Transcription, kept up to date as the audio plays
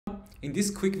In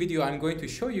this quick video, I'm going to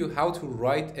show you how to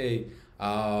write a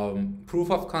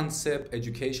proof of concept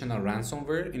educational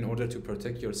ransomware in order to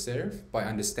protect yourself by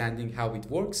understanding how it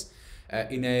works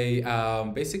in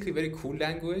a basically very cool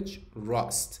language,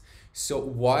 Rust. So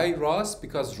why Rust?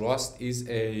 Because Rust is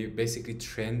a basically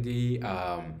trendy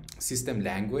system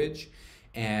language,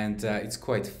 and it's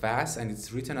quite fast, and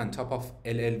it's written on top of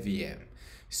LLVM.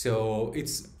 So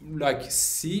it's like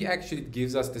C actually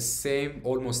gives us the same,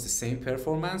 almost the same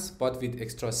performance, but with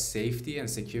extra safety and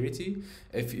security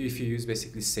if you use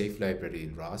basically safe library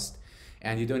in Rust.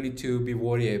 And you don't need to be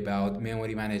worried about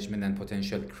memory management and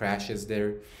potential crashes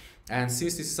there. And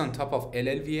since this is on top of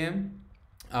LLVM,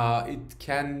 it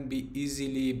can be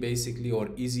easily basically or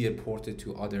easier ported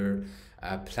to other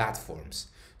platforms.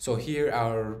 So here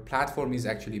our platform is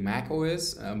actually Mac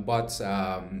OS, but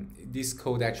this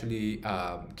code actually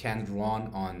can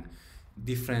run on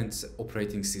different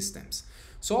operating systems.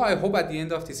 So I hope at the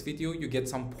end of this video you get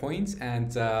some points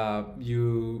and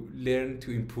you learn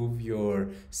to improve your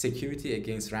security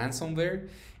against ransomware.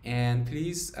 And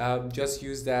please just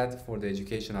use that for the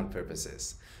educational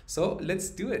purposes. So let's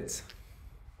do it.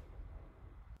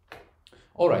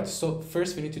 All right, so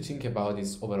first we need to think about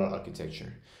this overall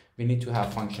architecture. We need to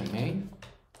have function main.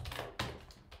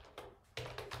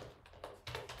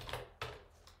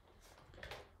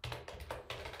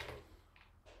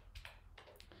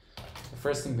 The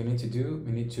first thing we need to do,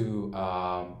 we need to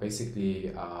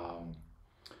basically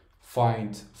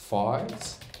find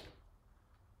files,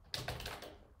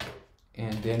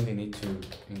 and then we need to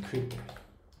encrypt them.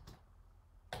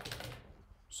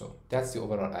 So that's the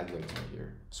overall algorithm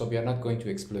here. So we are not going to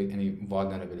exploit any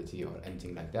vulnerability or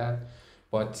anything like that.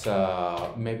 But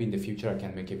maybe in the future I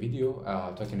can make a video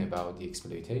talking about the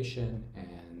exploitation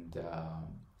and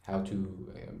how to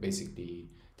basically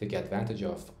take advantage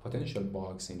of potential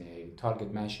bugs in a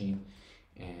target machine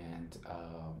and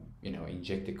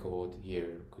inject the code.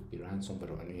 Here could be ransomware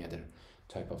or any other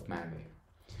type of malware.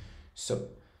 So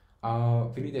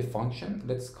we need a function.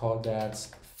 Let's call that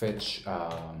fetch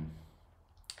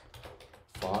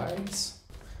files.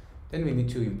 Then we need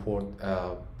to import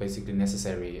basically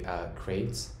necessary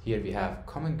crates. Here we have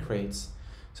common crates,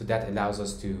 so that allows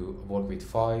us to work with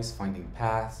files, finding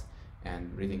paths,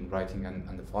 and writing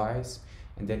on the files.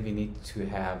 And then we need to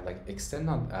have like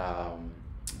external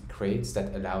crates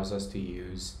that allows us to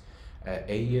use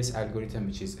AES algorithm,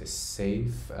 which is a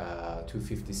safe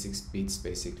 256 bits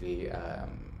basically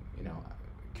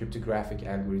cryptographic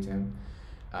algorithm.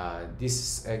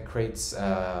 This crate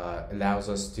allows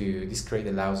us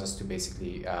to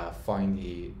basically find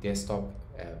the desktop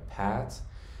path.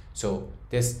 So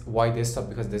why desktop?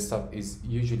 Because desktop is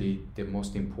usually the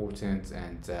most important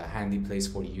and handy place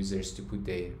for users to put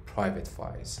their private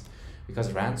files. Because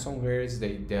ransomwares,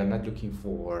 they are not looking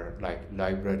for like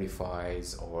library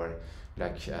files or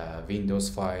like Windows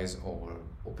files or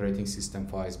operating system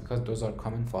files, because those are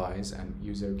common files and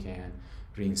user can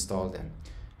reinstall them.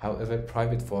 However,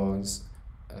 private files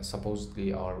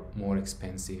supposedly are more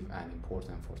expensive and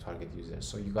important for target users.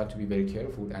 So you got to be very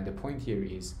careful. And the point here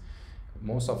is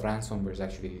most of ransomwares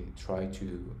actually try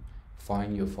to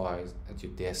find your files at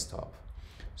your desktop.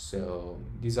 So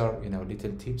these are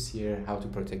little tips here how to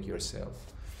protect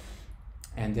yourself.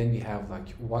 And then we have like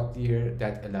what here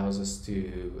that allows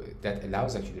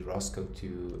actually Rust code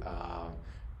to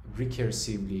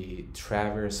recursively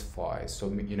traverse files. So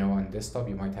on desktop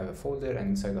you might have a folder,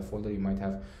 and inside the folder you might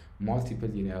have multiple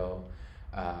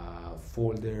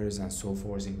folders and so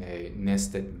forth in a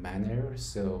nested manner.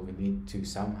 So we need to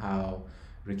somehow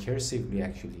recursively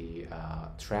actually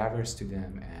traverse to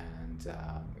them and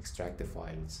extract the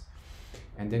files.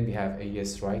 And then we have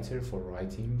AES writer for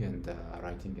writing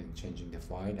and changing the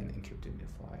file and encrypting the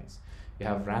files. We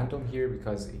have random here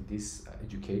because in this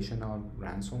educational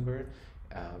ransomware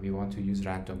we want to use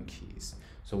random keys.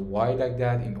 So why like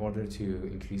that? In order to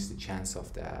increase the chance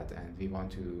of that, and we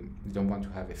don't want to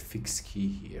have a fixed key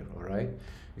here, all right?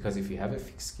 Because if you have a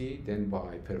fixed key, then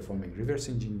by performing reverse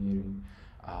engineering,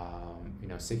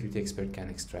 security expert can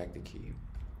extract the key.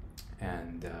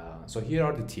 And so here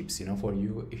are the tips, for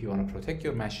you if you want to protect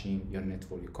your machine, your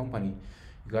network, your company.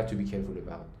 You got to be careful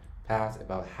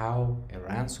about how a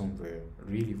ransomware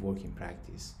really works in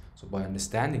practice. So by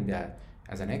understanding that,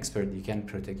 as an expert, you can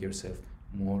protect yourself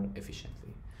more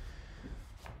efficiently.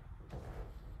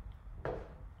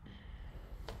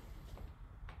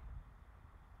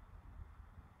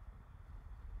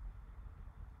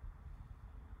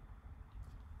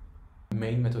 The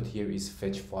main method here is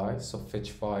fetch files. So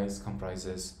fetch files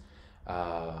comprises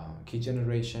key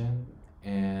generation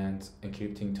and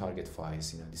encrypting target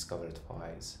files, discovered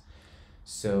files.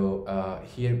 So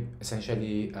here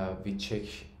essentially we check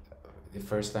the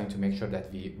first line to make sure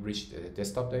that we reach the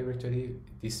desktop directory.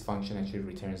 This function actually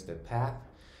returns the path,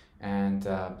 and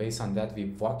based on that we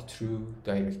walk through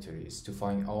directories to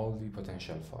find all the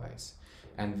potential files.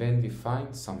 And when we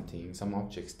find something, some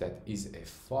objects that is a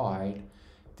file,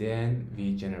 then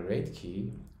we generate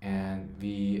key, and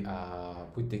we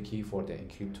put the key for the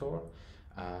encryptor,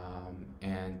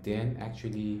 and then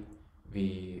actually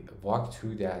we walk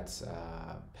through that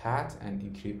path and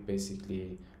encrypt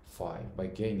basically file by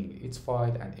gaining its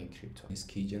file and encrypt this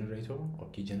key generator or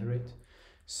key generate.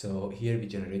 So here we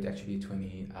generate actually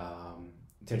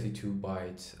 32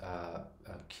 byte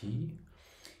key,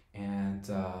 and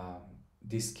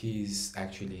this key is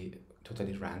actually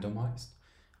totally randomized,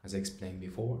 as I explained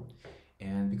before.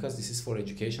 And because this is for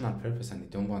educational purpose and we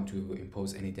don't want to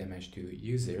impose any damage to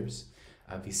users,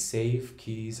 we save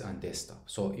keys on desktop.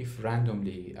 So if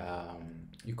randomly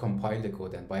you compile the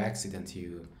code and by accident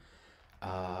you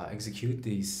execute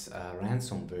this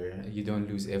ransomware, you don't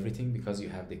lose everything because you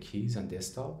have the keys on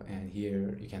desktop, and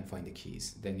here you can find the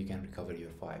keys, then you can recover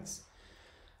your files.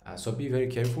 So be very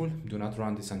careful, do not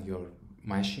run this on your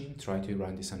machine, try to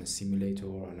run this on a simulator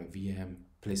or on a VM,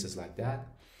 places like that.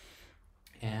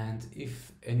 And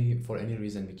if for any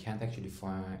reason we can't actually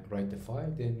write the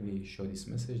file, then we show this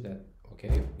message that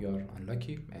okay, you are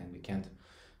unlucky and we can't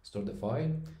store the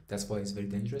file. That's why it's very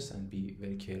dangerous, and be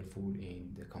very careful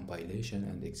in the compilation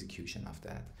and the execution of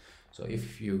that. So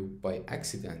if you by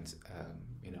accident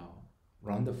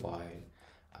run the file,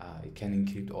 it can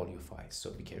encrypt all your files, so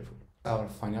be careful. Our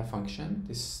final function,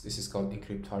 this is called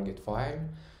encrypt target file.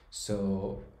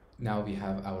 So now we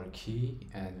have our key,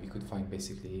 and we could find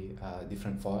basically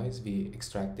different files. We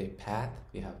extract the path,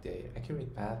 we have the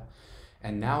accurate path,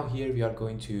 and now here we are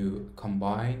going to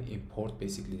combine, import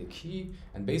basically the key,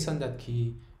 and based on that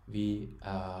key we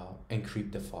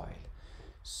encrypt the file.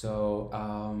 So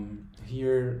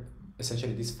here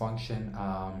essentially this function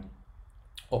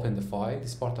open the file,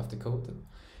 this part of the code,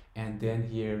 and then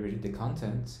here we read the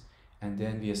contents, and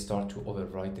then we start to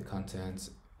overwrite the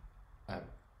contents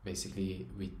basically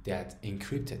with that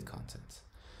encrypted content.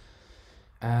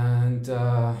 And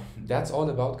that's all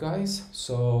about, guys.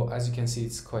 So as you can see,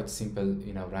 it's quite simple,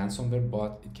 ransomware,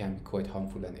 but it can be quite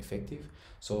harmful and effective.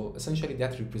 So essentially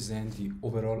that represents the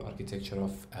overall architecture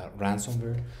of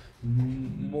ransomware.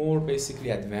 More basically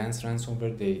advanced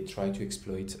ransomware, they try to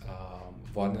exploit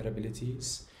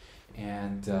vulnerabilities,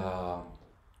 and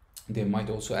they might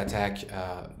also attack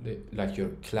like your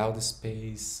cloud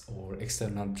space or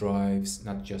external drives,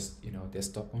 not just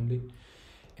desktop only.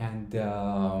 And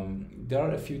there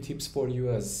are a few tips for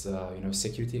you as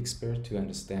security expert to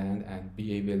understand and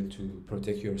be able to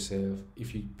protect yourself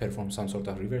if you perform some sort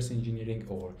of reverse engineering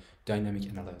or dynamic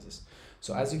analysis.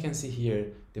 So as you can see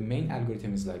here, the main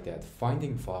algorithm is like that: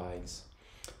 finding files,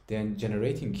 then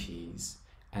generating keys,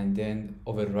 and then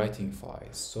overwriting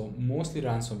files. So mostly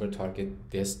ransomware target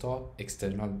desktop,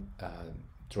 external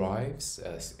drives,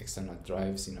 external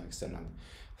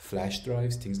flash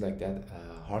drives, things like that,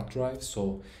 hard drives.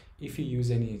 So if you use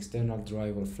any external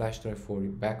drive or flash drive for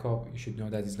backup, you should know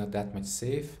that it's not that much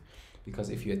safe,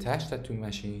 because if you attach that to a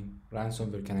machine,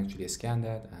 ransomware can actually scan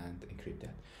that and encrypt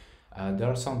that. There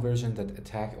are some versions that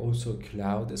attack also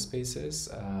cloud spaces.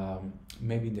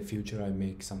 Maybe in the future I'll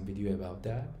make some video about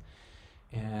that.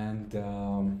 And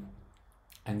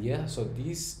yeah, so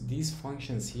these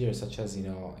functions here, such as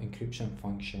encryption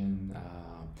function,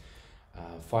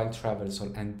 file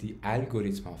traversal, and the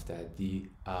algorithm of that, the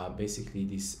basically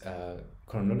this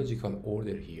chronological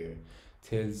order here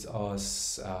tells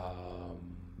us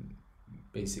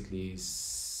basically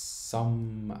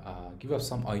give us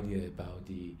some idea about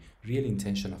the real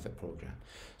intention of a program.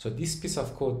 So this piece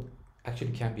of code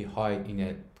actually can be hid in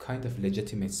a kind of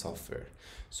legitimate software.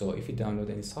 So if you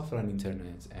download any software on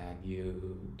internet and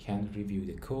you can review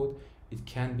the code, it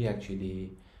can be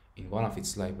actually in one of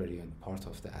its library and part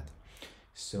of that.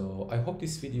 So I hope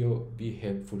this video be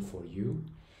helpful for you,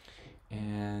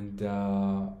 and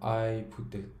I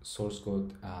put the source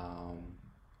code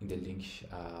in the link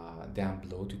down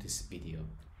below to this video.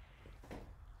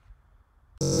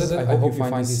 I hope you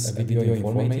find this video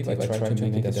informative. I try to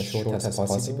make it as short as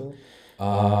possible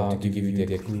to give you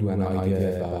the clue and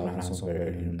idea about ransomware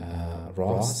in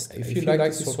Rust. If you like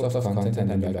this sort of content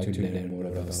and you'd like to learn more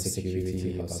about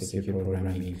security, about secure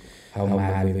programming, how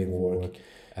malware works,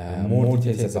 more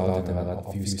details about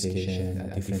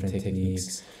obfuscation, different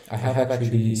techniques, I have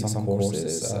actually some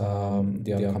courses.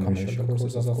 They are commercial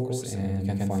courses, of course, and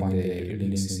you can find the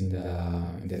links in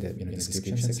the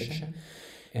description section.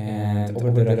 And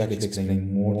over there, I actually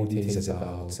explain more details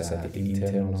about the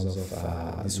internals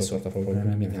of this sort of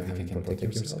programming and how you can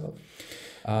protect yourself.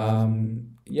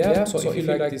 Yeah, so if you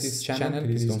like this channel,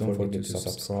 please don't forget to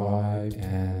subscribe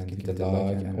and give it a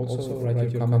like, and also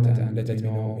write your comment and let me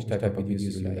know which type of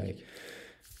videos you like.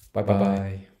 Bye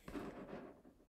bye.